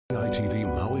ITV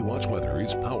Maui Watch Weather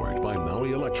is powered by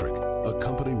Maui Electric, a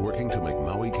company working to make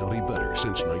Maui County better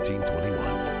since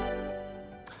 1921.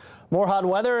 More hot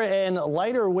weather and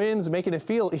lighter winds making it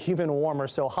feel even warmer.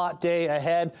 So hot day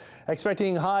ahead.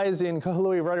 Expecting highs in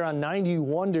Kahului right around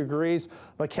 91 degrees.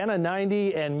 Makena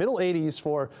 90 and middle 80s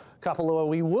for Kapalua.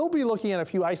 We will be looking at a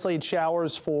few isolated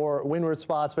showers for windward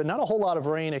spots, but not a whole lot of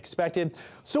rain expected.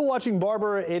 Still watching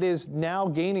Barbara. It is now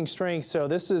gaining strength. So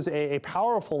this is a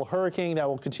powerful hurricane that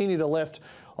will continue to lift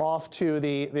off to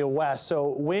the west.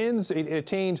 So winds, it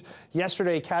attained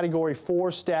yesterday Category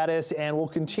 4 status and will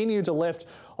continue to lift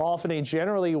off in a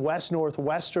generally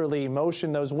west-northwesterly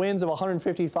motion. Those winds of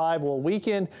 155 will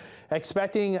weaken,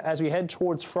 expecting as we head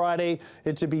towards Friday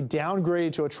it to be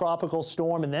downgraded to a tropical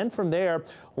storm, and then from there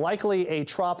likely a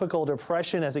tropical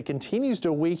depression as it continues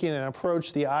to weaken and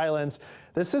approach the islands.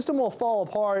 The system will fall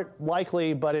apart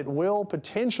likely, but it will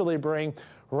potentially bring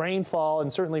rainfall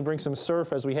and certainly bring some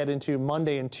surf as we head into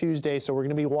Monday and Tuesday. So we're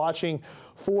going to be watching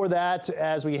for that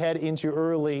as we head into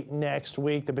early next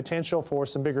week. The potential for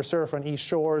some bigger surf on east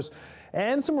shores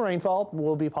and some rainfall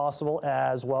will be possible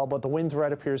as well, but the wind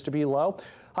threat appears to be low.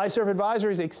 High surf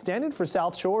advisories extended for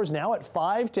South Shores now at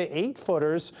 5 to 8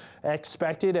 footers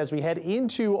expected as we head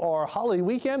into our holiday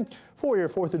weekend for your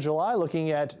 4th of July.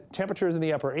 Looking at temperatures in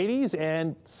the upper 80s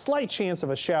and slight chance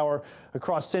of a shower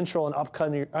across central and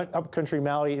upcountry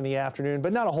Maui in the afternoon,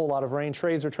 but not a whole lot of rain.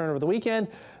 Trades return over the weekend.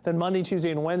 Then Monday,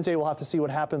 Tuesday, and Wednesday, we'll have to see what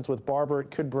happens with Barbara.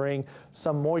 It could bring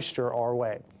some moisture our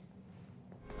way.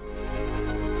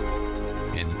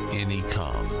 In any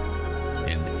calm,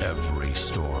 in every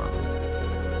storm,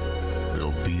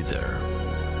 we'll be there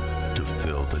to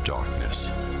fill the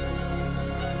darkness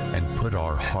and put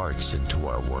our hearts into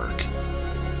our work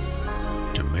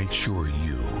to make sure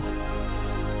you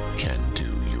can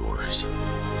do yours.